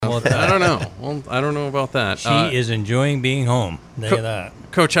about that? I don't know. Well, I don't know about that. She is enjoying being home. Think of that.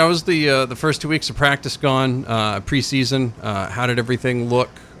 Coach, how was the first 2 weeks of practice gone? Preseason, how did everything look?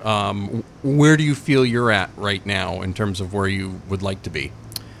 Where do you feel you're at right now in terms of where you would like to be?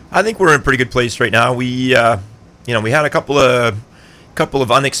 I think we're in a pretty good place right now. We had a couple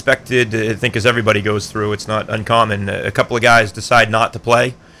of unexpected. I think as everybody goes through, it's not uncommon. A couple of guys decide not to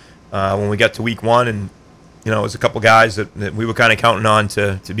play when we got to week one, and it was a couple of guys that we were kind of counting on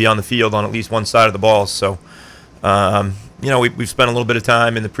to be on the field on at least one side of the ball. So, we've spent a little bit of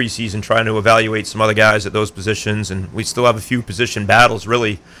time in the preseason trying to evaluate some other guys at those positions, and we still have a few position battles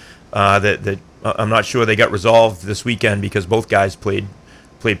really that I'm not sure they got resolved this weekend because both guys played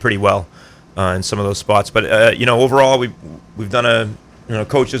pretty well in some of those spots. But overall, we've done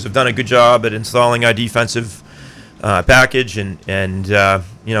coaches have done a good job at installing our defensive package and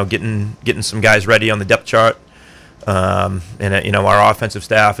getting some guys ready on the depth chart. Our offensive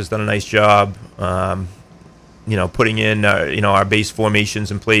staff has done a nice job. Putting in our base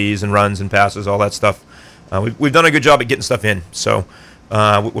formations and plays and runs and passes, all that stuff. We've done a good job at getting stuff in. So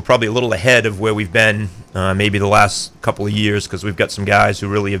we're probably a little ahead of where we've been maybe the last couple of years because we've got some guys who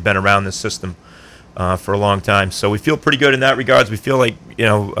really have been around this system for a long time. So we feel pretty good in that regards. We feel like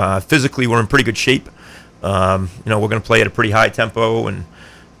physically we're in pretty good shape. We're going to play at a pretty high tempo, and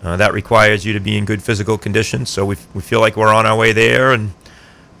that requires you to be in good physical condition. So we feel like we're on our way there. And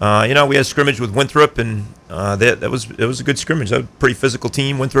we had a scrimmage with Winthrop, and it was a good scrimmage. They're a pretty physical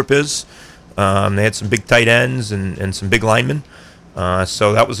team. Winthrop is. They had some big tight ends and some big linemen.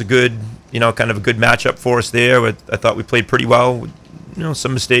 So that was a good, kind of a good matchup for us there. I thought we played pretty well. With,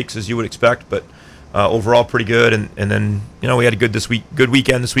 some mistakes as you would expect, but overall pretty good. And then we had a good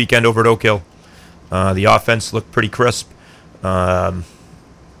weekend this weekend over at Oak Hill. The offense looked pretty crisp. The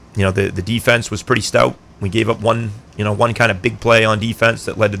defense was pretty stout. We gave up one kind of big play on defense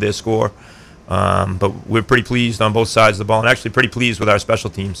that led to their score. But we're pretty pleased on both sides of the ball, and actually pretty pleased with our special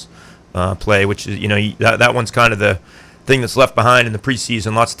teams play, which is, that one's kind of the thing that's left behind in the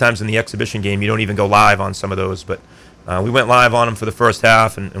preseason. Lots of times in the exhibition game, you don't even go live on some of those. But we went live on them for the first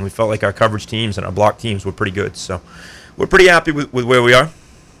half, and we felt like our coverage teams and our block teams were pretty good. So we're pretty happy with where we are.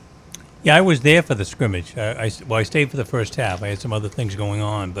 Yeah, I was there for the scrimmage. I stayed for the first half. I had some other things going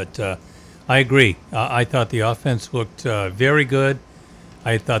on, but I agree. I thought the offense looked very good.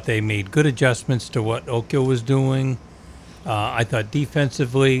 I thought they made good adjustments to what Oak Hill was doing. I thought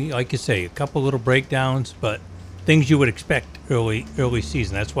defensively, like you say, a couple little breakdowns, but things you would expect early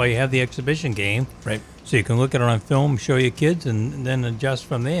season. That's why you have the exhibition game. Right. So you can look at it on film, show your kids, and then adjust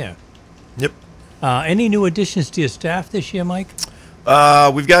from there. Yep. Any new additions to your staff this year, Mike?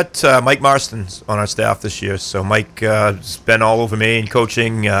 We've got Mike Marston's on our staff this year. So Mike has been all over Maine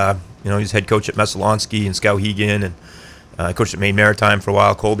coaching. He's head coach at Messalonskee and Skowhegan, and coached at Maine Maritime for a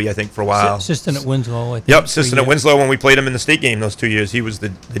while. Colby, I think, for a while. Assistant at Winslow, I think. Yep, assistant at Winslow when we played him in the state game those 2 years. He was the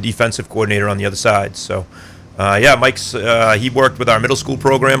defensive coordinator on the other side. So, Mike's he worked with our middle school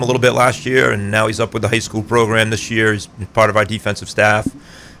program a little bit last year, and now he's up with the high school program this year. He's part of our defensive staff.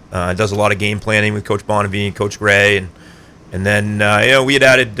 Does a lot of game planning with Coach Bonavie and Coach Gray, and then we had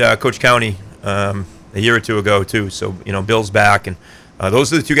added Coach County a year or two ago too. So Bill's back, and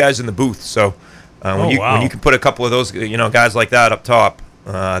those are the two guys in the booth. So when you can put a couple of those guys like that up top,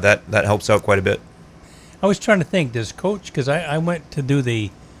 that helps out quite a bit. I was trying to think, does Coach, because I went to do the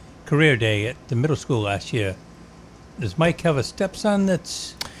career day at the middle school last year. Does Mike have a stepson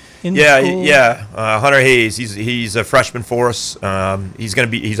that's in the school? Yeah. Hunter Hayes. He's a freshman for us.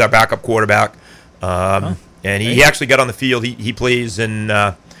 He's our backup quarterback. And he actually got on the field. He plays in.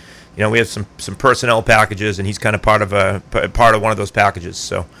 We have some personnel packages, and he's kind of part of one of those packages.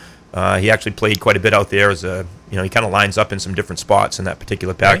 So he actually played quite a bit out there as a. He kind of lines up in some different spots in that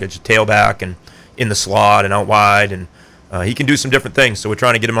particular package, right. Tailback and in the slot and out wide, and he can do some different things. So we're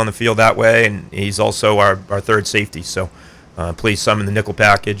trying to get him on the field that way, and he's also our third safety. So plays some in the nickel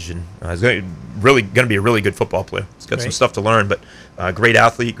package, and he's really going to be a really good football player. He's got some stuff to learn, but great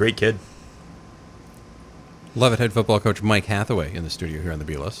athlete, great kid. Leavitt head football coach Mike Hathaway in the studio here on the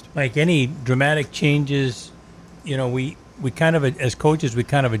B List. Mike, any dramatic changes? We kind of, as coaches, we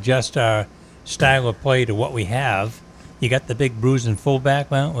kind of adjust our style of play to what we have. You got the big bruising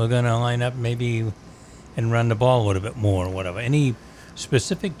fullback. Well, we're going to line up maybe and run the ball a little bit more or whatever. Any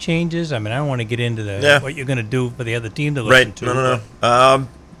specific changes? I mean, I don't want to get into what you're going to do for the other team to listen to. No.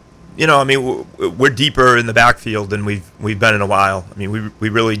 We're deeper in the backfield than we've been in a while. I mean, we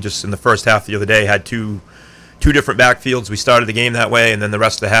really just in the first half the other day had two different backfields. We started the game that way, and then the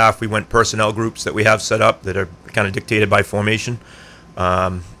rest of the half we went personnel groups that we have set up that are kind of dictated by formation. We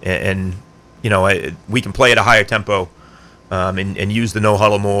can play at a higher tempo and use the no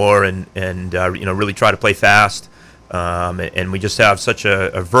huddle more and really try to play fast. And we just have such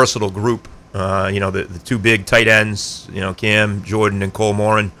a versatile group. The two big tight ends, Cam, Jordan, and Cole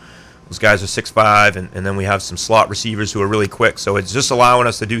Morin. Those guys are 6'5", and then we have some slot receivers who are really quick. So it's just allowing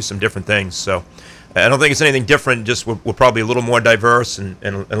us to do some different things. So I don't think it's anything different. Just we're probably a little more diverse and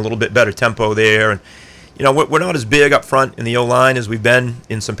a little bit better tempo there. And we're not as big up front in the O-line as we've been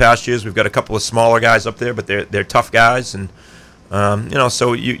in some past years. We've got a couple of smaller guys up there, but they're tough guys. And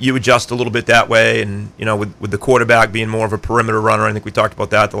so you adjust a little bit that way. And with the quarterback being more of a perimeter runner, I think we talked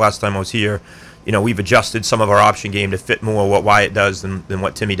about that the last time I was here. We've adjusted some of our option game to fit more what Wyatt does than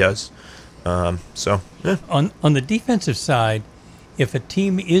what Timmy does. Yeah. On the defensive side, if a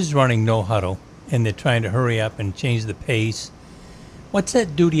team is running no huddle and they're trying to hurry up and change the pace, what's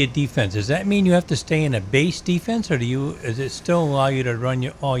that do to your defense? Does that mean you have to stay in a base defense, or does it still allow you to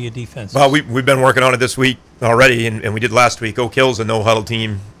run all your defenses? Well, we've been working on it this week already, and we did last week. Oak Hill's a no huddle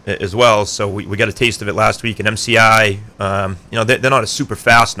team as well, so we got a taste of it last week. And MCI, they're not a super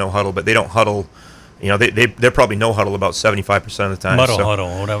fast no huddle, but they don't huddle. They're probably no huddle about 75% of the time. Muddle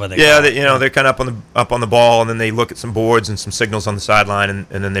huddle, whatever they call it. They're kind of up on the ball, and then they look at some boards and some signals on the sideline, and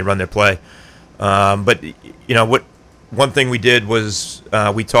then they run their play. One thing we did was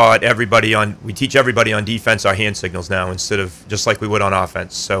we teach everybody on defense our hand signals now instead of just like we would on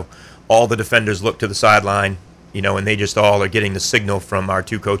offense. So all the defenders look to the sideline, and they just all are getting the signal from our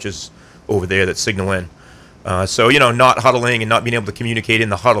two coaches over there that signal in. Not huddling and not being able to communicate in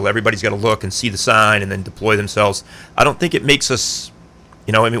the huddle. Everybody's got to look and see the sign and then deploy themselves. I don't think it makes us,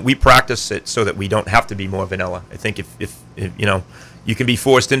 we practice it so that we don't have to be more vanilla. I think if you can be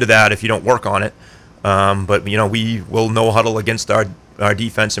forced into that if you don't work on it. But we will no huddle against our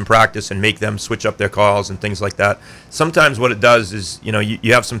defense in practice and make them switch up their calls and things like that. Sometimes what it does is,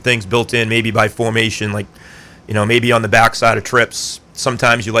 you have some things built in maybe by formation, like, maybe on the backside of trips.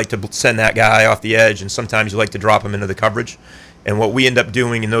 Sometimes you like to send that guy off the edge, and sometimes you like to drop him into the coverage. And what we end up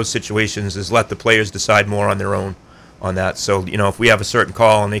doing in those situations is let the players decide more on their own on that. So, if we have a certain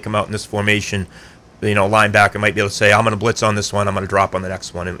call and they come out in this formation, linebacker might be able to say, I'm going to blitz on this one, I'm going to drop on the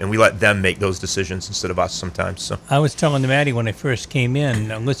next one. And we let them make those decisions instead of us sometimes. So I was telling Maddie when I first came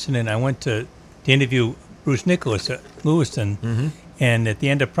in, I went to interview Bruce Nicholas at Lewiston. Mm-hmm. And at the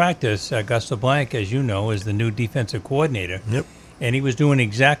end of practice, Gus LeBlanc, as you know, is the new defensive coordinator. Yep. And he was doing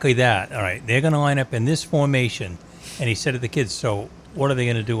exactly that. All right, they're going to line up in this formation. And he said to the kids, so what are they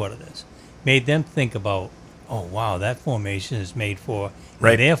going to do out of this? Made them think about, oh, wow, that formation is made for,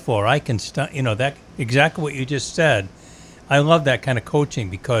 right. And therefore I can, that exactly what you just said. I love that kind of coaching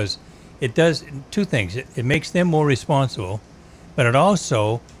because it does two things. It makes them more responsible, but it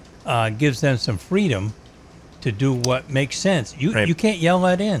also gives them some freedom to do what makes sense. You can't yell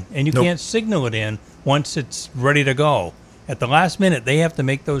that in, and you can't signal it in once it's ready to go. At the last minute, they have to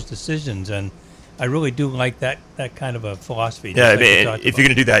make those decisions, and I really do like that kind of a philosophy. Yeah, if you're going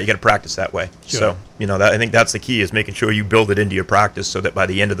to do that, you got to practice that way. Sure. So, I think that's the key is making sure you build it into your practice so that by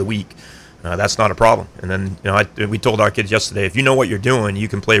the end of the week, that's not a problem. And then, we told our kids yesterday, if you know what you're doing, you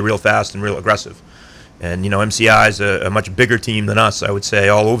can play real fast and real aggressive. And, MCI is a much bigger team than us, I would say,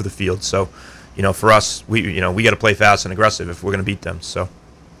 all over the field. So, for us, we got to play fast and aggressive if we're going to beat them. So,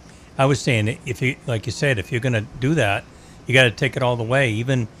 I was saying, like you said, if you're going to do that, you got to take it all the way.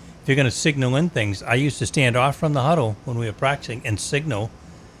 Even if you're going to signal in things, I used to stand off from the huddle when we were practicing and signal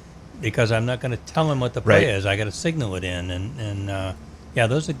because I'm not going to tell them what the play is. I got to signal it in, and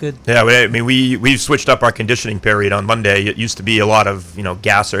those are good. Yeah, we've switched up our conditioning period on Monday. It used to be a lot of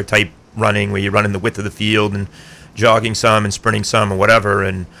gasser type running where you're running the width of the field and jogging some and sprinting some or whatever.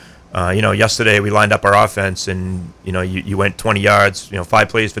 And yesterday we lined up our offense, and you went 20 yards, 5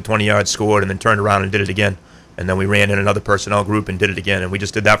 plays for 20 yards, scored, and then turned around and did it again. And then we ran in another personnel group and did it again. And we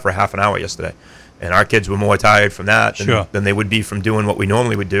just did that for half an hour yesterday. And our kids were more tired from that than they would be from doing what we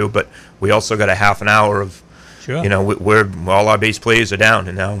normally would do. But we also got a half an hour of, where all our base plays are down.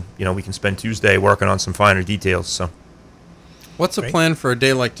 And now, we can spend Tuesday working on some finer details. So, what's the plan for a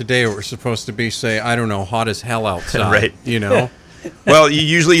day like today where we're supposed to be, say, I don't know, hot as hell outside? Right. Well, you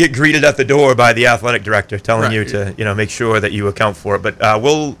usually get greeted at the door by the athletic director telling you to, make sure that you account for it. But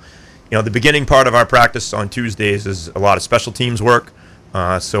we'll... the beginning part of our practice on Tuesdays is a lot of special teams work.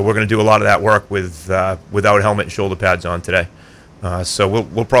 So we're going to do a lot of that work without helmet and shoulder pads on today. So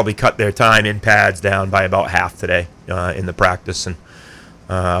we'll probably cut their time in pads down by about half today in the practice. And,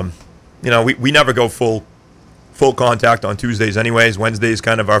 we never go full contact on Tuesdays anyways. Wednesday's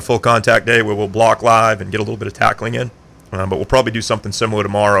kind of our full contact day where we'll block live and get a little bit of tackling in. But we'll probably do something similar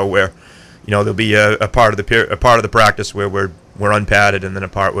tomorrow where, there'll be a part of the practice where we're unpadded, and then a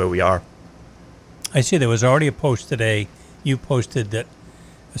part where we are. I see there was already a post today you posted that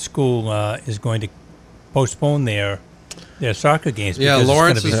a school is going to postpone their soccer games. Yeah, because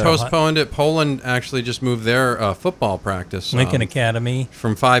Lawrence it's gonna has be so hot. postponed it. Poland actually just moved their football practice Lincoln Academy.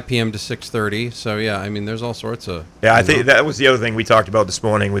 from 5 p.m. to 6:30. So yeah, I mean, there's all sorts of. Yeah, I think that was the other thing we talked about this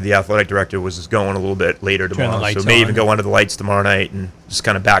morning with the athletic director was just going a little bit later Turn tomorrow. the lights So maybe on. even go under the lights tomorrow night and just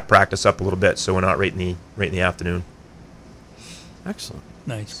kind of back practice up a little bit, so we're not right in the afternoon. Excellent.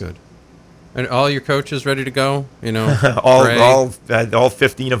 Nice. Good. And all your coaches ready to go? You know, all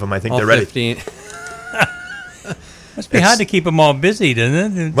 15 of them. I think all they're ready. 15. Must be hard to keep them all busy,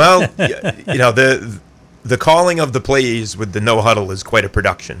 doesn't it? Well, you know, the calling of the plays with the no huddle is quite a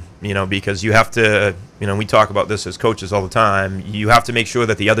production, you know, because you have to, you know, we talk about this as coaches all the time. You have to make sure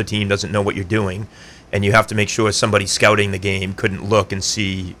that the other team doesn't know what you're doing, and you have to make sure somebody scouting the game couldn't look and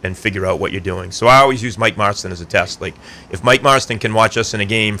see and figure out what you're doing. So I always use Mike Marston as a test. Like, if Mike Marston can watch us in a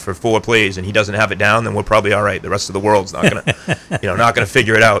game for 4 plays and he doesn't have it down, then we're probably all right. The rest of the world's not gonna, not gonna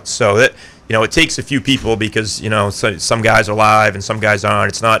figure it out. So that, you know, it takes a few people because, you know, some guys are live and some guys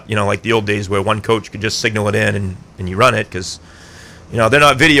aren't. It's not, you know, like the old days where one coach could just signal it in and you run it because, you know, they're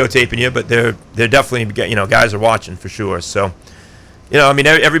not videotaping you, but they're definitely, you know, guys are watching for sure. So, you know, I mean,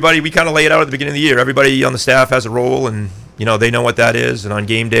 everybody, we kind of lay it out at the beginning of the year. Everybody on the staff has a role and, you know, they know what that is. And on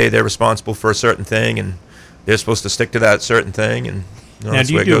game day, they're responsible for a certain thing and they're supposed to stick to that certain thing. And Now,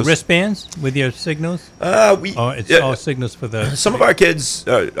 do you do wristbands with your signals? It's all signals for the. Some of our kids,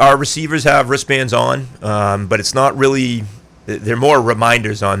 our receivers have wristbands on, but it's not really. They're more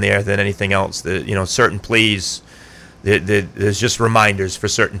reminders on there than anything else. Certain plays, there's just reminders for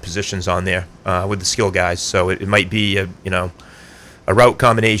certain positions on there with the skill guys. So it might be a route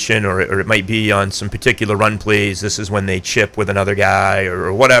combination, or it might be on some particular run plays. This is when they chip with another guy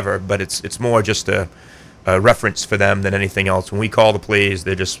or whatever. But it's more just a reference for them than anything else. When we call the plays,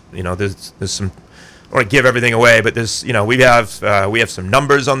 they're just, there's some, I don't want to give everything away, but there's, we have some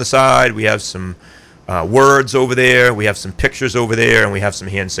numbers on the side, we have some words over there, we have some pictures over there, and we have some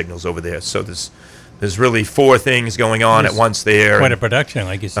hand signals over there. So there's really 4 things going on at once there. Quite a production,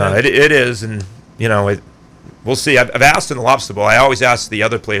 like you said. It is, and we'll see. I've asked in the Lobster Bowl. I always ask the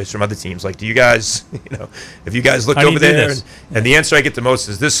other players from other teams, like, do you guys, if you guys looked over there, and the answer I get the most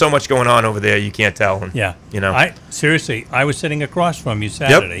is, there's so much going on over there, you can't tell. And, yeah. I was sitting across from you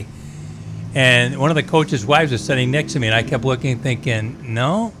Saturday, and one of the coaches' wives was sitting next to me, and I kept looking, thinking,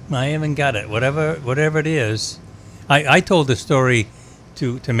 no, I haven't got it. Whatever it is. I told the story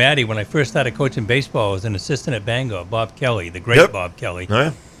to Maddie when I first started coaching baseball. I was an assistant at Bangor, Bob Kelly, the great Bob Kelly. Oh,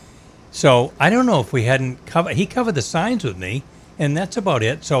 yeah. So I don't know if we hadn't covered. He covered the signs with me, and that's about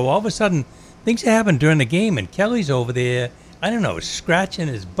it. So all of a sudden, things happened during the game, and Kelly's over there. I don't know, scratching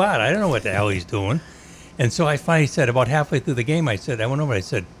his butt. I don't know what the hell he's doing. And so I finally said, about halfway through the game, I went over. I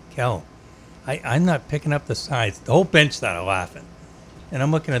said, Kel, I'm not picking up the signs. The whole bench started laughing, and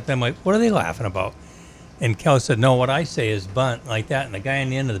I'm looking at them like, what are they laughing about? And Kel said, no, what I say is bunt, like that, and the guy on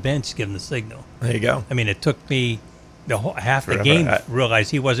the end of the bench is giving the signal. There you go. I mean, it took me half the game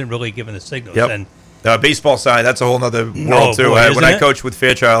realized he wasn't really giving the signals. Yep. And baseball side, that's a whole other world too. Boy, when I coached with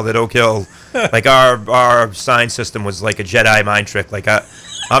Fairchild at Oak Hill, like our sign system was like a Jedi mind trick. Like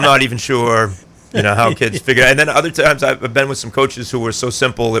I'm not even sure, how kids figure it out. And then other times I've been with some coaches who were so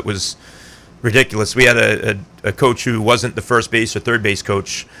simple it was ridiculous. We had a coach who wasn't the first base or third base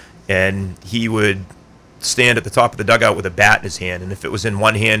coach, and he would stand at the top of the dugout with a bat in his hand, and if it was in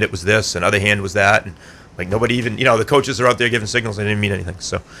one hand it was this, and other hand was that, and like nobody even, the coaches are out there giving signals and they didn't mean anything.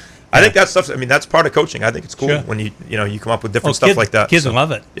 So I think that stuff, that's part of coaching. I think it's cool when you come up with different stuff like that. Kids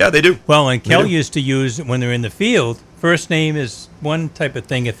love it. Yeah, they do. Well, and Kel used to use, when they're in the field, first name is one type of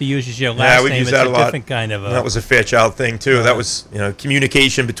thing. If he uses your last name, it's a different kind of. That was a Fairchild thing too. That was,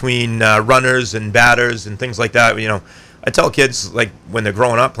 communication between runners and batters and things like that. I tell kids, like, when they're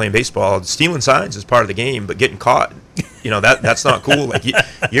growing up playing baseball, stealing signs is part of the game, but getting caught, that's not cool. Like,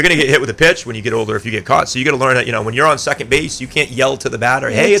 you're going to get hit with a pitch when you get older if you get caught. So you got to learn that, when you're on second base, you can't yell to the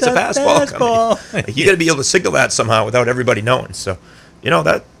batter, hey, it's a fastball coming. Like, you got to be able to signal that somehow without everybody knowing. So,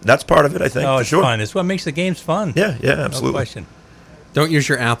 that's part of it, I think, it's for sure. Fun. It's what makes the games fun. Yeah, absolutely. No question. Don't use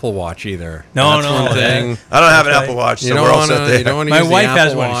your Apple Watch either. No. One thing. I don't have an Apple Watch, so we're all set there. You don't want to My use wife the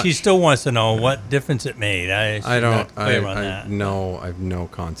has Apple one. Watch. She still wants to know what difference it made. I have no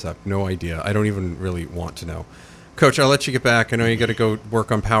concept, no idea. I don't even really want to know. Coach, I'll let you get back. I know you got to go work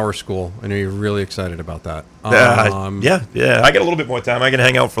on Power School. I know you're really excited about that. Yeah. I get a little bit more time. I can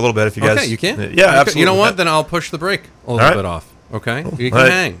hang out for a little bit if you guys. Okay, you can? Yeah, absolutely. You know what? Then I'll push the break a little bit off. Okay? You can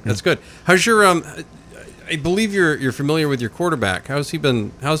hang. That's good. How's your I believe you're familiar with your quarterback. How's he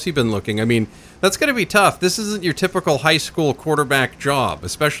been looking? I mean, that's going to be tough. This isn't your typical high school quarterback job,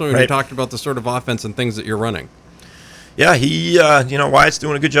 especially when you talked about the sort of offense and things that you're running. Yeah, he, Wyatt's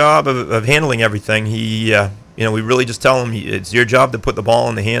doing a good job of handling everything. He, we really just tell him it's your job to put the ball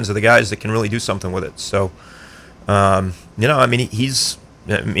in the hands of the guys that can really do something with it. So, he's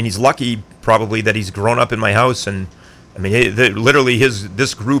lucky probably that he's grown up in my house, and literally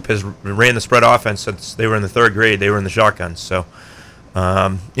this group has ran the spread offense since they were in the third grade. They were in the shotgun. So,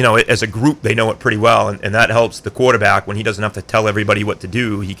 as a group, they know it pretty well, and that helps the quarterback when he doesn't have to tell everybody what to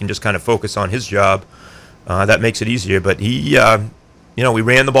do. He can just kind of focus on his job. That makes it easier. But he, we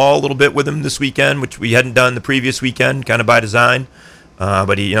ran the ball a little bit with him this weekend, which we hadn't done the previous weekend, kind of by design.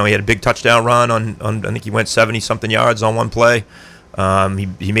 But he had a big touchdown run on I think he went 70-something yards on one play.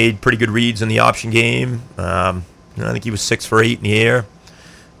 He made pretty good reads in the option game. I think he was 6 for 8 in the air.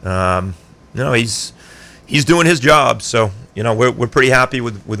 He's doing his job. So, we're pretty happy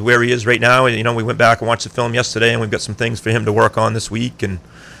with where he is right now. And, we went back and watched the film yesterday, and we've got some things for him to work on this week. And,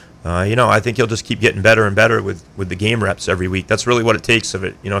 I think he'll just keep getting better and better with the game reps every week. That's really what it takes of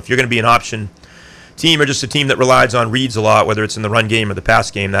it. If you're going to be an option team or just a team that relies on reads a lot, whether it's in the run game or the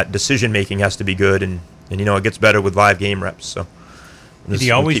pass game, that decision-making has to be good. And it gets better with live game reps. So Did he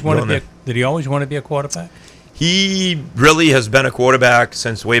always want to be a quarterback? He really has been a quarterback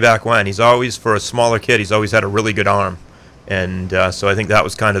since way back when. He's always, for a smaller kid, he's always had a really good arm. And so I think that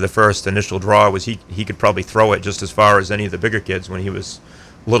was kind of the first initial draw, was he could probably throw it just as far as any of the bigger kids when he was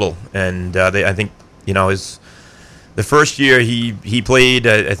little. And I think, the first year he played,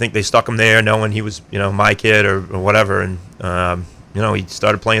 I think they stuck him there knowing he was, my kid or whatever. And, he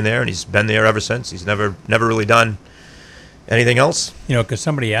started playing there, and he's been there ever since. He's never really done anything else. Because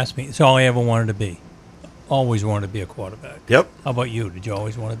somebody asked me, it's all I ever wanted to be. Always wanted to be a quarterback. Yep. How about you? Did you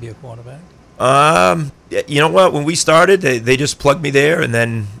always want to be a quarterback? You know what? When we started, they just plugged me there, and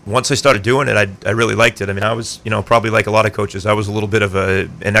then once I started doing it, I really liked it. I was, probably like a lot of coaches, I was a little bit of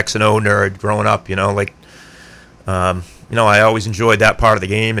an X and O nerd growing up. I always enjoyed that part of the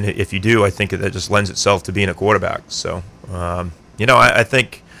game, and if you do, I think that just lends itself to being a quarterback. So, I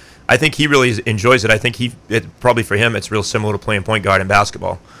think he really enjoys it. I think probably for him, it's real similar to playing point guard in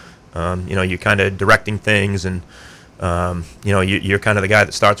basketball. You're kind of directing things, and you're kind of the guy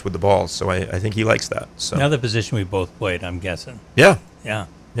that starts with the ball. So I think he likes that. So another position we both played, I'm guessing. Yeah.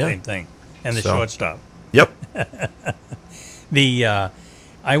 Same thing. And the shortstop. Yep.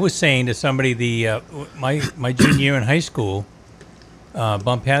 I was saying to somebody, my junior year in high school,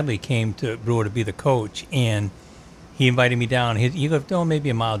 Bump Hadley came to Brewer to be the coach, and he invited me down. He lived maybe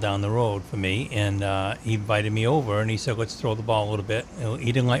a mile down the road from me, and he invited me over, and he said, let's throw the ball a little bit.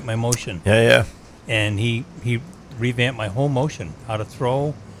 He didn't like my motion. Yeah. And he revamped my whole motion, how to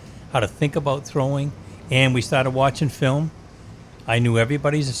throw, how to think about throwing, and we started watching film. I knew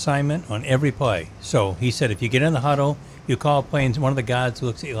everybody's assignment on every play. So he said, if you get in the huddle, you call a play, and one of the guards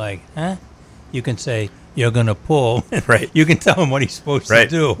looks at you like, huh? You can say, you're going to pull. Right. You can tell him what he's supposed to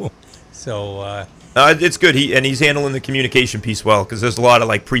do. So it's good. He's handling the communication piece well, because there's a lot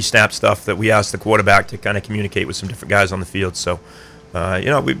of pre-snap stuff that we ask the quarterback to kind of communicate with some different guys on the field. So,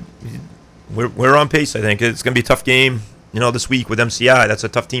 we're on pace. I think it's going to be a tough game. This week with MCI, that's a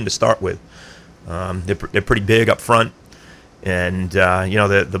tough team to start with. They're pretty big up front, and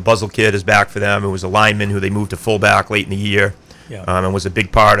the Buzzle kid is back for them. It was a lineman who they moved to fullback late in the year, and was a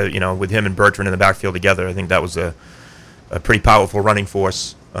big part of with him and Bertrand in the backfield together. I think that was a pretty powerful running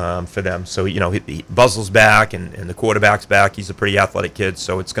force for them. So Buzzle's back, and the quarterback's back. He's a pretty athletic kid,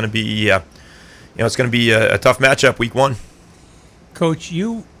 so it's going to be it's going to be a tough matchup week one. Coach,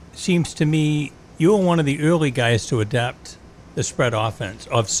 seems to me you were one of the early guys to adapt the spread offense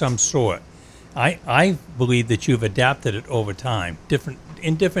of some sort. I believe that you've adapted it over time,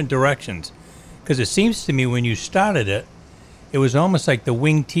 in different directions, because it seems to me when you started it, it was almost like the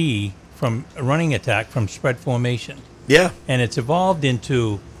wing tee from a running attack from spread formation. Yeah. And it's evolved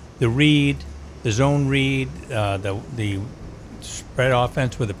into the read, the zone read, the spread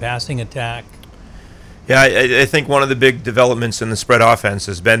offense with a passing attack. Yeah, I think one of the big developments in the spread offense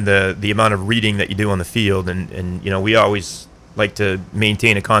has been the amount of reading that you do on the field. And we always like to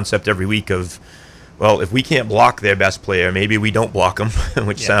maintain a concept every week of, well, if we can't block their best player, maybe we don't block him,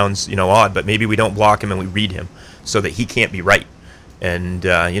 which sounds odd, but maybe we don't block him and we read him so that he can't be right. And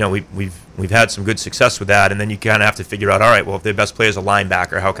we've had some good success with that. And then you kind of have to figure out, all right, well, if their best player is a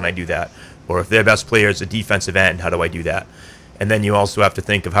linebacker, how can I do that? Or if their best player is a defensive end, how do I do that? And then you also have to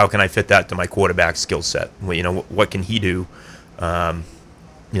think of how can I fit that to my quarterback skill set? Well, what can he do? And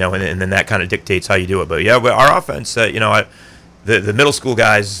then that kind of dictates how you do it. But yeah, our offense, the middle school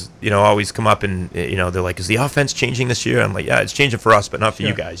guys, always come up and they're like, "Is the offense changing this year?" I'm like, "Yeah, it's changing for us, but not for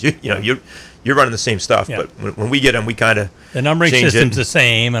you guys. You're running the same stuff, but when we get them, we kind of the numbering system's the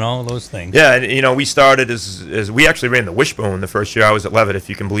same and all those things." Yeah, and we started as we actually ran the wishbone the first year I was at Leavitt, if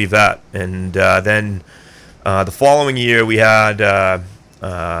you can believe that, and then the following year we had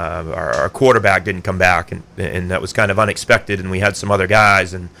our quarterback didn't come back, and that was kind of unexpected, and we had some other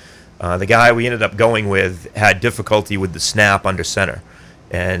guys, and the guy we ended up going with had difficulty with the snap under center,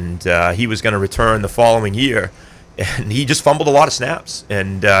 and he was going to return the following year, and he just fumbled a lot of snaps.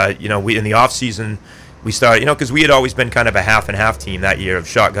 And we in the off season we started, because we had always been kind of a half and half team that year of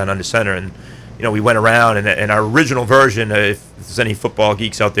shotgun under center, and we went around, and our original version, if there's any football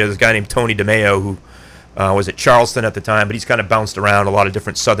geeks out there, there's a guy named Tony DeMeo who was at Charleston at the time, but he's kind of bounced around a lot of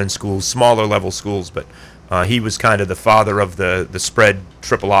different southern schools, smaller level schools, but he was kind of the father of the spread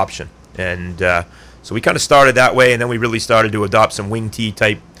triple option. And so we kind of started that way, and then we really started to adopt some wing tee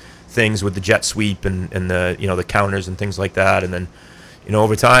type things with the jet sweep and the the counters and things like that. And then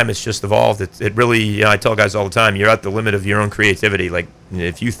over time it's just evolved. It really, I tell guys all the time, you're at the limit of your own creativity. Like,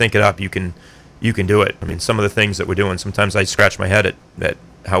 if you think it up, you can do it. I mean, some of the things that we're doing, sometimes I scratch my head at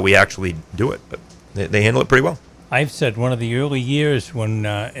how we actually do it, but they handle it pretty well. I've said one of the early years when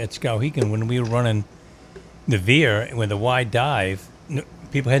at Skowhegan, when we were running the veer with a wide dive,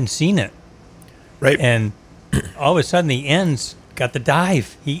 people hadn't seen it. Right. And all of a sudden the ends got the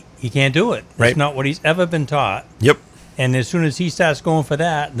dive. He can't do it. Right. It's not what he's ever been taught. Yep. And as soon as he starts going for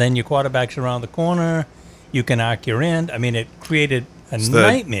that, then your quarterback's around the corner. You can arc your end. I mean, it created a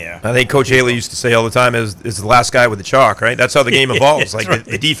nightmare. I think Coach Haley used to say all the time is the last guy with the chalk, right? That's how the game evolves. Like, right.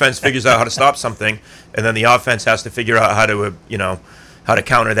 the defense figures out how to stop something, and then the offense has to figure out how to how to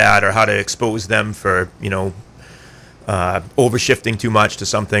counter that, or how to expose them for overshifting too much to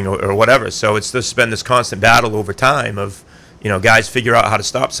something or whatever. So it's just been this constant battle over time of guys figure out how to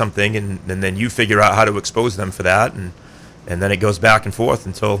stop something, and then you figure out how to expose them for that, and then it goes back and forth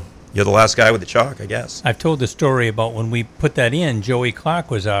until you're the last guy with the chalk, I guess. I've told the story about when we put that in. Joey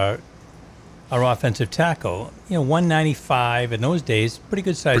Clark was our offensive tackle. 195 in those days, pretty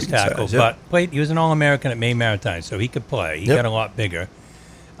good sized tackle. Size, yep. But he was an All-American at Maine Maritime, so he could play. He got a lot bigger.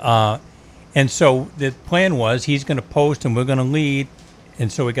 And so the plan was he's going to post and we're going to lead. And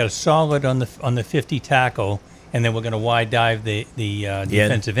so we got a solid on the 50 tackle, and then we're going to wide dive the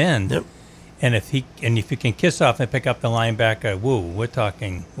defensive end. Yep. And if you can kiss off and pick up the linebacker,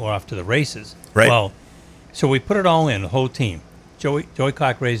 we're off to the races. Right. Well, so we put it all in, the whole team. Joey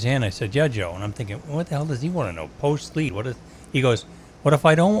Clark raised his hand. I said, "Yeah, Joe." And I'm thinking, what the hell does he want to know? Post lead. He goes, "What if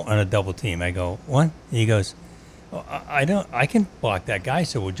I don't want a double team?" I go, "What?" He goes, I can block that guy.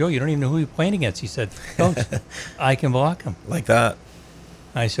 So, well, Joe, you don't even know who you're playing against. He said, "Coach, I can block him." Like that.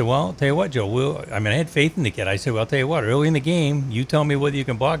 I said, "Well, I'll tell you what, Joe. I had faith in the kid. I said, well, I'll tell you what, early in the game, you tell me whether you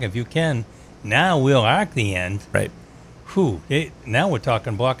can block him. If you can, now we'll arc the end." Right. Now we're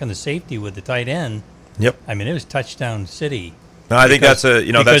talking blocking the safety with the tight end. Yep. It was touchdown city. No, I think that's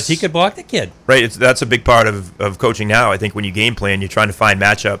because he could block the kid. Right. That's a big part of coaching now. I think when you game plan, you're trying to find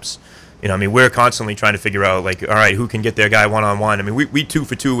matchups. We're constantly trying to figure out, like, all right, who can get their guy one-on-one. We 2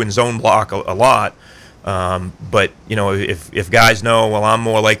 for 2 in zone block a lot. But if guys know, well, I'm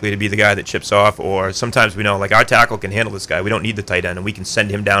more likely to be the guy that chips off, or sometimes we know, like, our tackle can handle this guy. We don't need the tight end, and we can send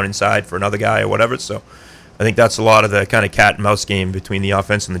him down inside for another guy or whatever. So I think that's a lot of the kind of cat and mouse game between the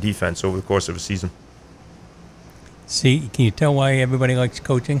offense and the defense over the course of a season. See, can you tell why everybody likes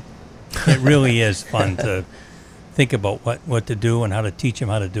coaching? It really is fun to think about what to do and how to teach them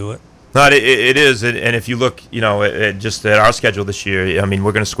how to do it. No, it is, and if you look, just at our schedule this year,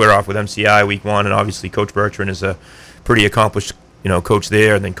 we're going to square off with MCI week 1, and obviously Coach Bertrand is a pretty accomplished, coach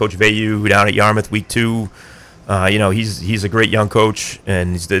there, and then Coach Vayu down at Yarmouth week 2. He's a great young coach,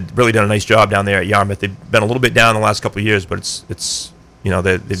 and he's really done a nice job down there at Yarmouth. They've been a little bit down the last couple of years, but it's they're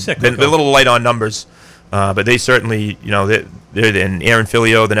a little light on numbers, but they certainly, they're in Aaron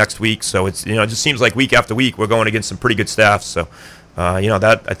Filio the next week, so it's it just seems like week after week we're going against some pretty good staff, so.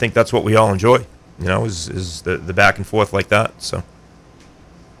 That I think that's what we all enjoy, is the back and forth like that. So,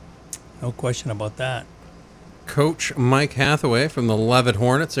 no question about that. Coach Mike Hathaway from the Leavitt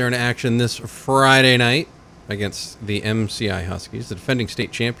Hornets are in action this Friday night against the MCI Huskies, the defending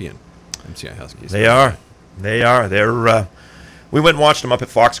state champion MCI Huskies. They are. They're. We went and watched them up at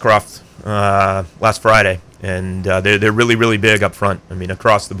Foxcroft last Friday, and they're really, really big up front.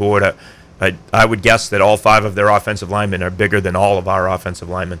 Across the board. I would guess that all 5 of their offensive linemen are bigger than all of our offensive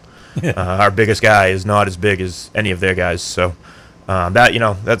linemen. Our biggest guy is not as big as any of their guys. So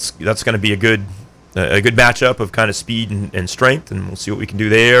that's going to be a good matchup of kind of speed and strength, and we'll see what we can do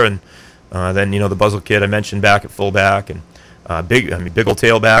there. And then the Buzzle kid I mentioned back at fullback, and big old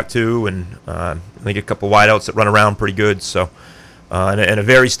tailback too, and I think a couple wideouts that run around pretty good. So, and a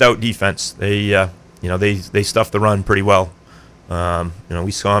very stout defense. They stuff the run pretty well.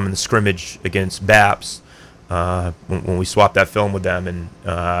 We saw them in the scrimmage against Baps when we swapped that film with them, and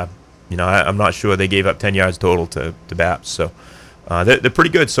I'm not sure they gave up 10 yards total to Baps. So they're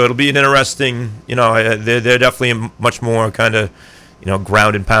pretty good. So it'll be an interesting. They're definitely a much more kind of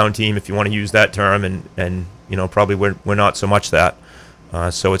ground and pound team, if you want to use that term, and probably we're not so much that.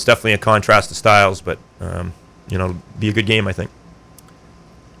 So it's definitely a contrast of styles, but it'll be a good game, I think.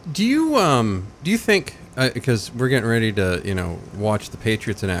 Do you think, because we're getting ready to watch the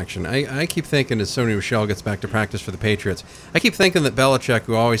Patriots in action, I keep thinking as Sony Michel gets back to practice for the Patriots, I keep thinking that Belichick,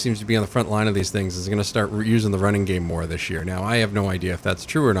 who always seems to be on the front line of these things, is going to start using the running game more this year. Now, I have no idea if that's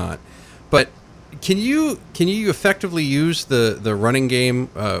true or not, but can you effectively use the running game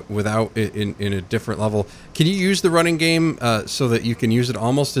without in a different level? Can you use the running game so that you can use it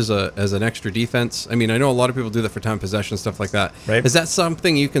almost as an extra defense? I mean, I know a lot of people do that for time possession, stuff like that. Right. Is that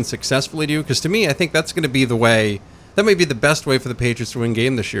something you can successfully do? Because to me, I think that's going to be the way. That may be the best way for the Patriots to win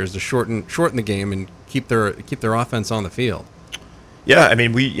game this year, is to shorten the game and keep their offense on the field. Yeah, I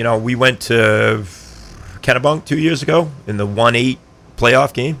mean, we went to Kennebunk 2 years ago in the 1-8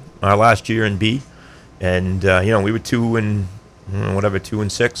 playoff game, our last year in B, and we were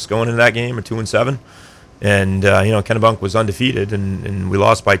 2-6 going into that game, or 2-7, and Kennebunk was undefeated, and we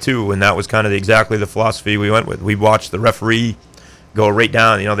lost by 2, and that was kind of exactly the philosophy we went with. We watched the referee go right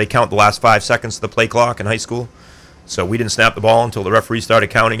down. They count the last 5 seconds of the play clock in high school, so we didn't snap the ball until the referee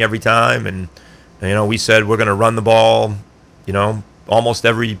started counting every time, and we said we're going to run the ball, almost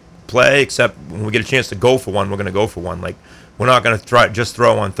every play, except when we get a chance to go for one, we're going to go for one. Like, we're not going to just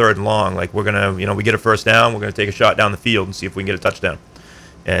throw on 3rd and long. Like, we're going to, we get a first down, we're going to take a shot down the field and see if we can get a touchdown.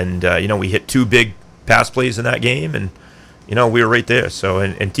 And, we hit 2 big pass plays in that game, and, we were right there. So,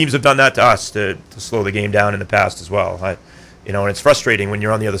 and teams have done that to us to slow the game down in the past as well. And it's frustrating when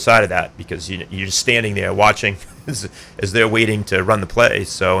you're on the other side of that, because you're just standing there watching as they're waiting to run the play.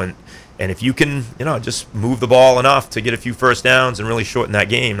 So, and if you can, just move the ball enough to get a few first downs and really shorten that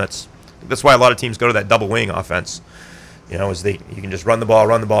game, that's why a lot of teams go to that double wing offense. You can just run the ball,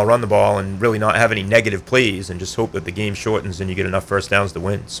 and really not have any negative plays, and just hope that the game shortens and you get enough first downs to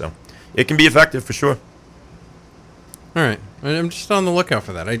win. So it can be effective for sure. All right, I'm just on the lookout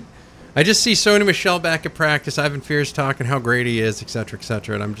for that. I just see Sony Michel back at practice, Ivan Fears talking how great he is, et cetera,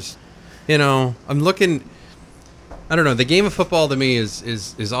 and I'm just, I'm looking. I don't know. The game of football to me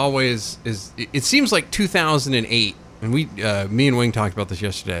is always. It seems like 2008. And me and Wing talked about this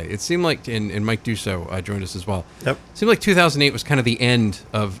yesterday. It seemed like, and Mike Dusso joined us as well. Yep. It seemed like 2008 was kind of the end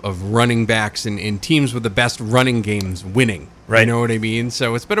of running backs and teams with the best running games winning. Right. You know what I mean?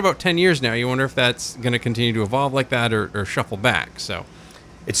 So it's been about 10 years now. You wonder if that's going to continue to evolve like that or shuffle back. So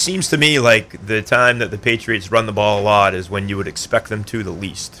it seems to me like the time that the Patriots run the ball a lot is when you would expect them to the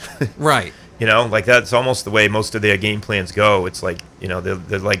least. Right. Like that's almost the way most of their game plans go. It's like,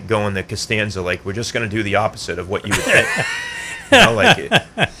 they're like going the Costanza, like, we're just going to do the opposite of what you would think.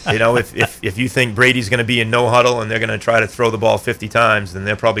 If you think Brady's going to be in no huddle and they're going to try to throw the ball 50 times, then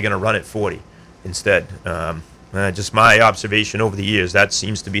they're probably going to run it 40 instead. Just my observation over the years, that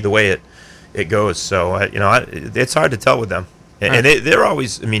seems to be the way it goes. So, it's hard to tell with them. And they're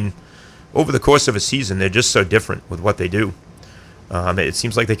always, over the course of a season, they're just so different with what they do. It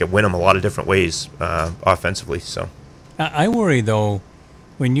seems like they could win them a lot of different ways offensively. So, I worry though,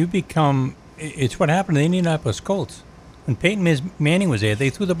 when you become, it's what happened to the Indianapolis Colts. When Peyton Manning was there, they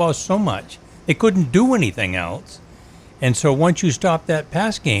threw the ball so much they couldn't do anything else, and so once you stop that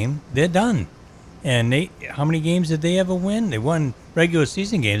pass game, they're done. And how many games did they ever win? They won regular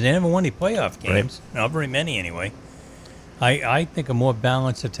season games. They never won any playoff games. Right. Not very many anyway. I think a more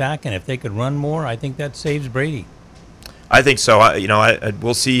balanced attack, and if they could run more, I think that saves Brady. I think so.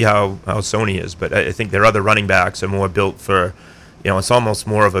 We'll see how Sony is, but I think their other running backs are more built for, it's almost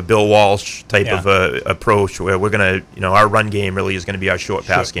more of a Bill Walsh type of approach, where we're going to, our run game really is going to be our short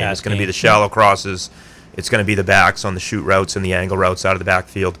pass game. It's going to be the shallow crosses. It's going to be the backs on the shoot routes and the angle routes out of the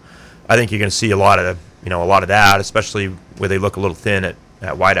backfield. I think you're going to see a lot of that, especially where they look a little thin at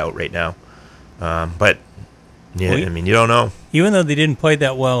wideout right now. But yeah, you don't know. Even though they didn't play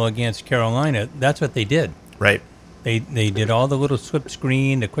that well against Carolina, that's what they did. Right. They did all the little slip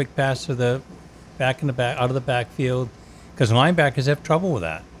screen, the quick pass to the back out of the backfield, because linebackers have trouble with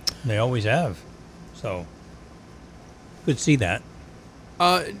that. They always have. So, could see that.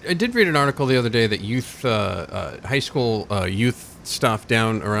 I did read an article the other day that high school youth stuff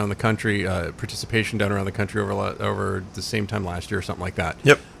down around the country, participation down around the country over the same time last year or something like that.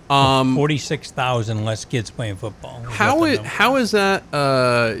 Yep. 46,000 less kids playing football. How is that?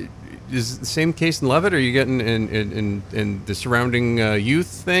 Is it the same case in Leavitt? Are you getting in the surrounding youth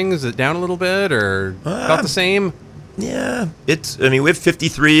thing? Is it down a little bit or about the same? Yeah, we have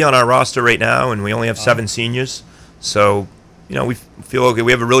 53 on our roster right now, and we only have 7 seniors. So, we feel okay.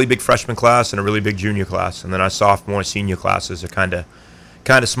 We have a really big freshman class and a really big junior class, and then our sophomore, senior classes are kind of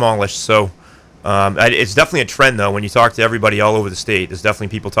smallish. So, it's definitely a trend, though. When you talk to everybody all over the state, there's definitely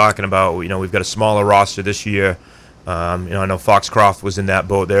people talking about, we've got a smaller roster this year. I know Foxcroft was in that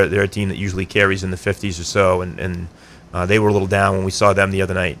boat. They're a team that usually carries in the 50s or so, and they were a little down when we saw them the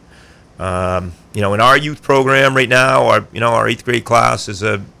other night. In our youth program right now, our 8th grade class is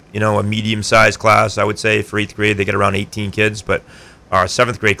a medium-sized class, I would say. For 8th grade, they get around 18 kids, but our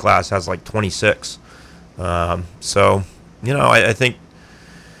 7th grade class has like 26. So, I think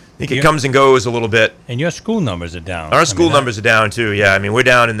it comes and goes a little bit. And your school numbers are down. Our school numbers are down, too, yeah. We're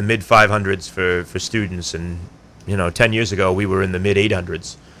down in the mid-500s for students, and 10 years ago, we were in the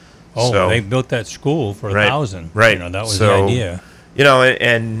mid-800s. Oh, so, they built that school for 1,000. Right. That was the idea.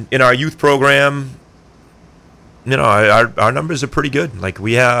 And in our youth program, our numbers are pretty good. Like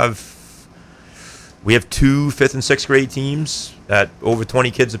we have 2 5th and 6th grade teams at over 20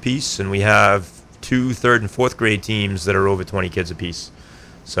 kids apiece, and we have 2 3rd and 4th grade teams that are over 20 kids apiece.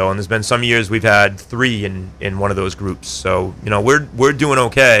 So, and there's been some years we've had 3 in one of those groups. So, we're doing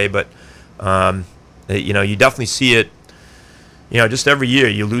okay, but you definitely see it. Just every year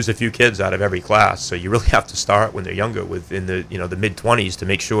you lose a few kids out of every class, so you really have to start when they're younger, within the the mid-20s, to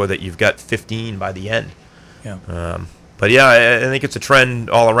make sure that you've got 15 by the end. Yeah. But yeah, I think it's a trend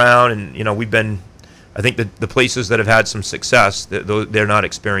all around, and we've been. I think the places that have had some success, they're not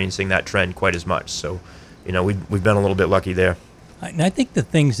experiencing that trend quite as much. So, we've been a little bit lucky there. And I think the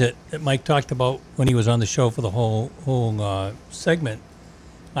things that Mike talked about when he was on the show for the whole segment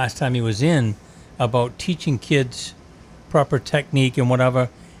last time he was in, about teaching kids proper technique and whatever,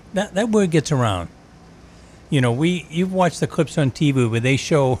 that word gets around. You've watched the clips on TV where they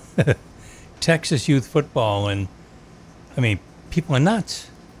show Texas youth football, and people are nuts.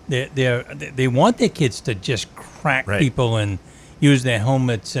 They want their kids to just crack people and use their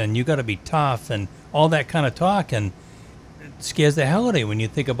helmets, and you got to be tough and all that kind of talk, and it scares the hell out of you when you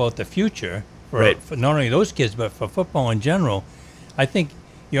think about the future for not only those kids but for football in general. I think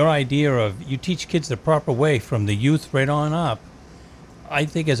your idea of you teach kids the proper way from the youth right on up, I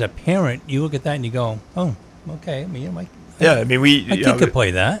think as a parent, you look at that and you go, oh, okay. My kid could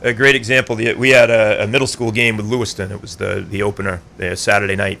play that. A great example, we had a middle school game with Lewiston. It was the opener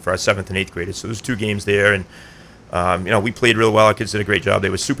Saturday night for our 7th and 8th graders. So there's 2 games there, and we played real well. Our kids did a great job. They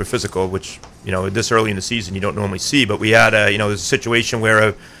were super physical, which, this early in the season you don't normally see. But we had there's a situation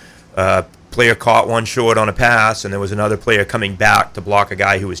where a player caught one short on a pass, and there was another player coming back to block a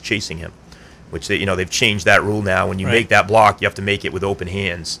guy who was chasing him, which they've changed that rule now. When you make that block, you have to make it with open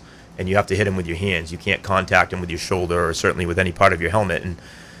hands, and you have to hit him with your hands. You can't contact him with your shoulder or certainly with any part of your helmet. And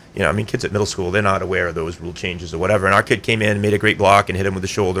kids at middle school, they're not aware of those rule changes or whatever. And our kid came in and made a great block and hit him with the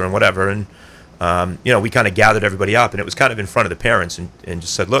shoulder and whatever. And we kind of gathered everybody up, and it was kind of in front of the parents, and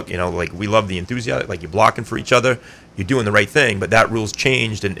just said, look, we love the enthusiasm, like you're blocking for each other, you're doing the right thing, but that rule's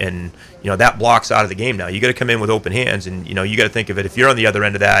changed, and that block's out of the game now. You got to come in with open hands, and you got to think of it. If you're on the other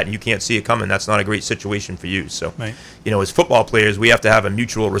end of that and you can't see it coming, that's not a great situation for you. So, as football players, we have to have a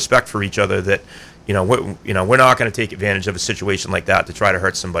mutual respect for each other. That we're not going to take advantage of a situation like that to try to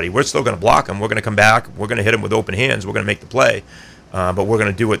hurt somebody. We're still going to block them. We're going to come back. We're going to hit them with open hands. We're going to make the play. But we're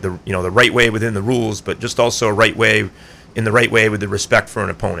going to do it the right way within the rules, but just also the right way with the respect for an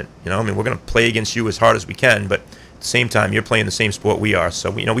opponent. We're going to play against you as hard as we can, but at the same time, you're playing the same sport we are.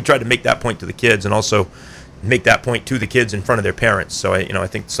 So we tried to make that point to the kids, and also make that point to the kids in front of their parents. So I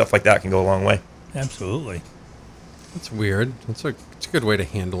think stuff like that can go a long way. Absolutely. That's weird. It's a good way to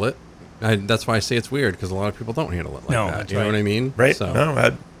handle it. That's why I say it's weird, because a lot of people don't handle it like that. You know what I mean? Right. So.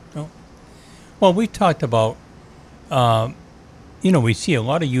 No. Well, we talked about. We see a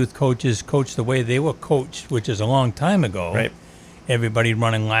lot of youth coaches coach the way they were coached, which is a long time ago. Right. Everybody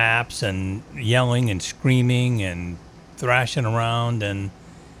running laps and yelling and screaming and thrashing around, and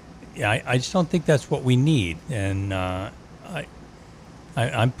I just don't think that's what we need. And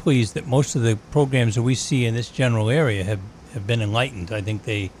I'm pleased that most of the programs that we see in this general area have been enlightened. I think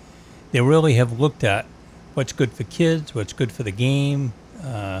they really have looked at what's good for kids, what's good for the game.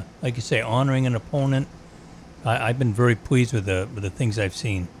 Like you say, honoring an opponent. I've been very pleased with the things I've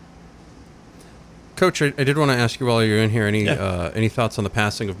seen. Coach, I did want to ask you while you're in here, any thoughts on the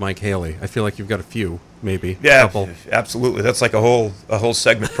passing of Mike Haley? I feel like you've got a few, maybe. Yeah, a couple. Absolutely. That's like a whole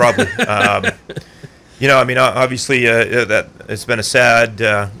segment, probably. I mean, obviously, that it's been a sad,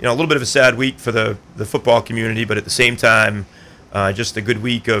 a little bit of a sad week for the football community, but at the same time, just a good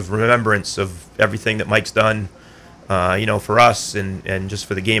week of remembrance of everything that Mike's done, for us and just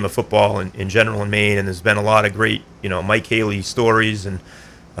for the game of football in general in Maine. And there's been a lot of great, Mike Haley stories. And,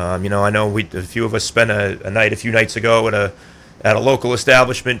 I know a few of us spent a night a few nights ago at a local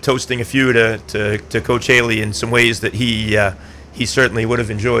establishment toasting a few to Coach Haley in some ways that he certainly would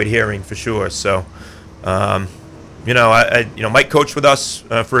have enjoyed hearing for sure. So, Mike coached with us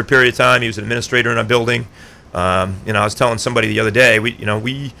for a period of time. He was an administrator in our building. I was telling somebody the other day,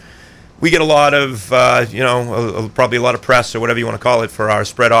 we get a lot of, probably a lot of press or whatever you want to call it for our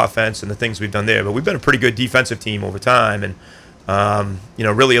spread offense and the things we've done there. But we've been a pretty good defensive team over time. And,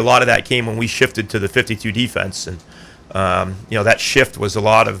 really a lot of that came when we shifted to the 52 defense. And, that shift was a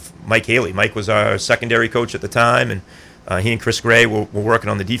lot of Mike Haley. Mike was our secondary coach at the time. And he and Chris Gray were working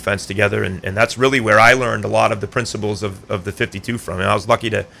on the defense together. And that's really where I learned a lot of the principles of the 52 from. And I was lucky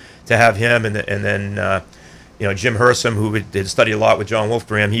to have him. And then, Jim Hersom, who did study a lot with John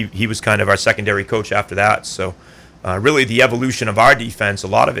Wolfgram, he was kind of our secondary coach after that. So really the evolution of our defense, a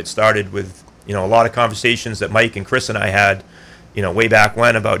lot of it started with, a lot of conversations that Mike and Chris and I had, way back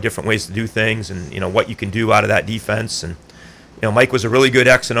when about different ways to do things and, what you can do out of that defense. And, Mike was a really good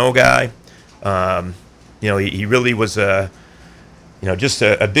X and O guy. He really was just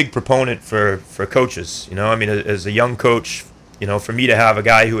a big proponent for coaches. As a young coach, for me to have a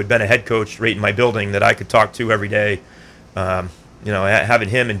guy who had been a head coach right in my building that I could talk to every day, having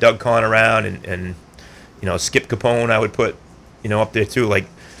him and Doug Kahn around and Skip Capone I would put, up there too. Like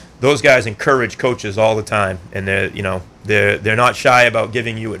those guys encourage coaches all the time, and they're not shy about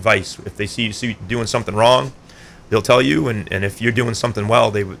giving you advice. If they see you doing something wrong, they'll tell you, and if you're doing something well,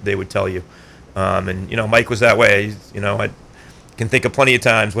 they would tell you. Mike was that way. I can think of plenty of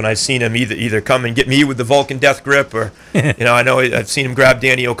times when I've seen him either come and get me with the Vulcan death grip, or I know I've seen him grab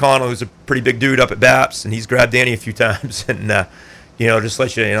Danny O'Connell, who's a pretty big dude up at BAPS, and he's grabbed Danny a few times, and just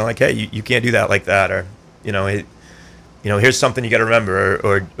let you like, hey, you can't do that like that, or here's something you got to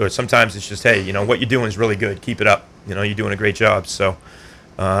remember, or sometimes it's just, hey, what you're doing is really good, keep it up, you're doing a great job. So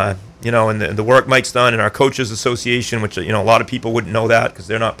and the work Mike's done in our coaches association, which a lot of people wouldn't know that because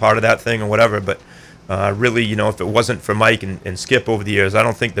they're not part of that thing or whatever, but really, if it wasn't for Mike and Skip over the years, I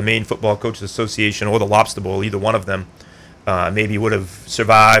don't think the Maine Football Coaches Association or the Lobster Bowl, either one of them, maybe would have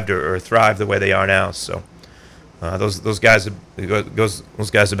survived or thrived the way they are now. So those guys have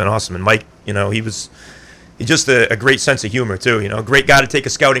been awesome. And Mike, he's just a great sense of humor too. A great guy to take a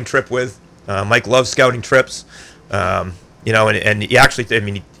scouting trip with. Mike loves scouting trips. And he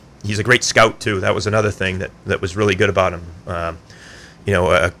actually, he's a great scout too. That was another thing that was really good about him.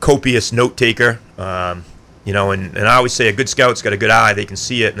 A copious note taker, and I always say a good scout's got a good eye. They can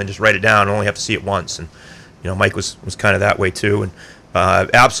see it and then just write it down and only have to see it once. And, Mike was kind of that way too. And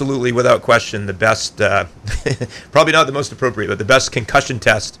absolutely, without question, the best, probably not the most appropriate, but the best concussion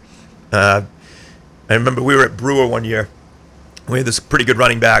test. I remember we were at Brewer one year. We had this pretty good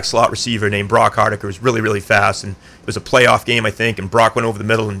running back, slot receiver named Brock Hardiker, who was really, really fast. And it was a playoff game, I think, and Brock went over the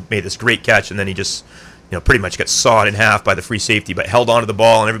middle and made this great catch, and then he just pretty much got sawed in half by the free safety, but held onto the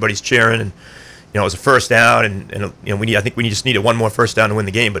ball, and everybody's cheering, and it was a first down, and I think we just needed one more first down to win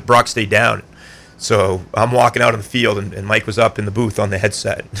the game, but Brock stayed down. So I'm walking out on the field, and Mike was up in the booth on the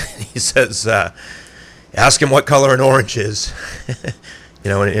headset. He says, "Ask him what color an orange is,"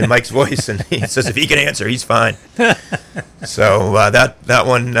 in Mike's voice, and he says if he can answer, he's fine. So that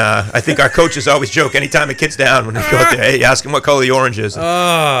one, I think our coaches always joke anytime a kid's down when they go out there, hey, ask him what color the orange is.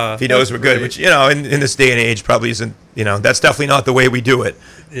 If he knows we're good, which in this day and age probably isn't. That's definitely not the way we do it.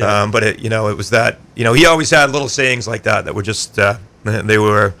 Yeah. But it was that. He always had little sayings like that were just they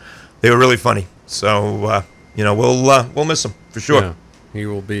were really funny. So we'll miss him for sure. Yeah.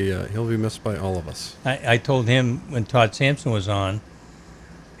 He'll be missed by all of us. I told him when Todd Sampson was on.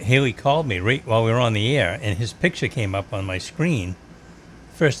 Haley called me right while we were on the air, and his picture came up on my screen.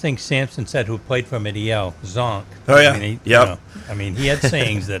 First thing Sampson said, who played for him at EL, Zonk. Oh, yeah. He had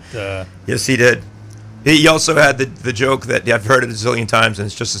sayings that... Yes, he did. He also had the joke that I've heard it a zillion times, and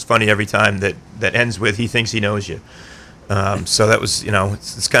it's just as funny every time, that ends with, he thinks he knows you. So that was,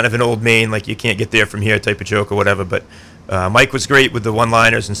 it's kind of an old Maine, like you can't get there from here type of joke or whatever. But Mike was great with the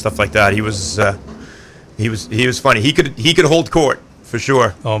one-liners and stuff like that. He was funny. He could hold court. For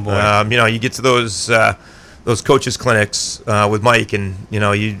sure. Oh boy. You get to those coaches clinics with Mike, and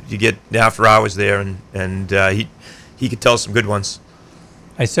you get after hours there, and he could tell some good ones.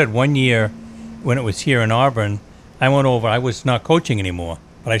 I said one year when it was here in Auburn, I went over. I was not coaching anymore,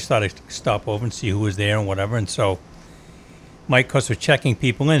 but I started to stop over and see who was there and whatever. And so Mike, because we're checking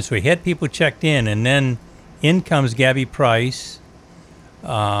people in. So he had people checked in, and then in comes Gabby Price,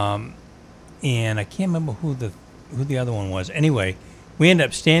 and I can't remember who the other one was. Anyway, we ended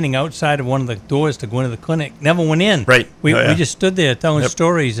up standing outside of one of the doors to go into the clinic. Never went in. Right. We just stood there telling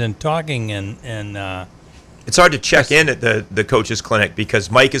stories and talking, and it's hard to check in at the coach's clinic because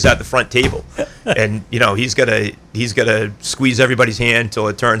Mike is at the front table, and he's gotta squeeze everybody's hand till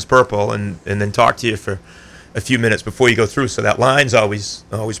it turns purple, and then talk to you for a few minutes before you go through. So that line's always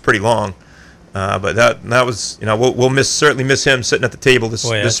pretty long. But that was we'll certainly miss him sitting at the table this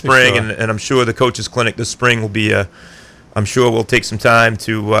spring, sure. and I'm sure the coach's clinic this spring will be I'm sure we'll take some time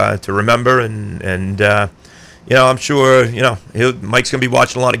to remember, and I'm sure Mike's going to be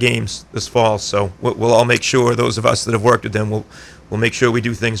watching a lot of games this fall, so we'll all make sure, those of us that have worked with him, we'll make sure we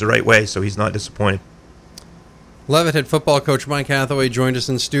do things the right way so he's not disappointed. Leavitt head football coach Mike Hathaway joined us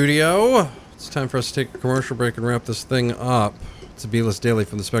in studio. It's time for us to take a commercial break and wrap this thing up. It's a B-List Daily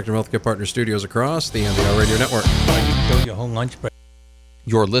from the Spectrum Healthcare Partners studios across the NBR Radio Network. you can go your whole lunch break.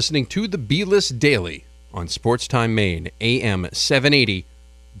 You're listening to the B-List Daily on Sports Time Maine, AM 780,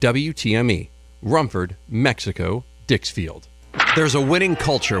 WTME. Rumford, Mexico, Dixfield. There's a winning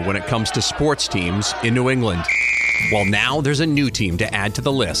culture when it comes to sports teams in New England. Well, now there's a new team to add to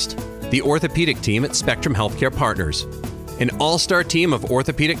the list. The orthopedic team at Spectrum Healthcare Partners. An all-star team of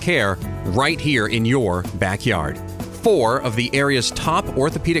orthopedic care right here in your backyard. 4 of the area's top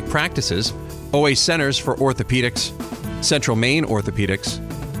orthopedic practices, OA Centers for Orthopedics, Central Maine Orthopedics,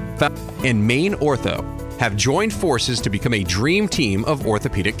 and Maine Ortho have joined forces to become a dream team of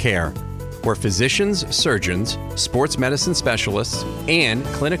orthopedic care, where physicians, surgeons, sports medicine specialists, and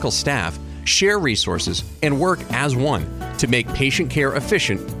clinical staff share resources and work as one to make patient care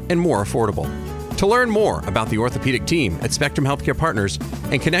efficient and more affordable. To learn more about the orthopedic team at Spectrum Healthcare Partners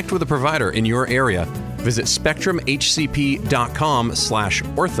and connect with a provider in your area, visit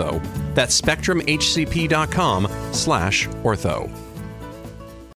spectrumhcp.com/ortho. That's spectrumhcp.com/ortho.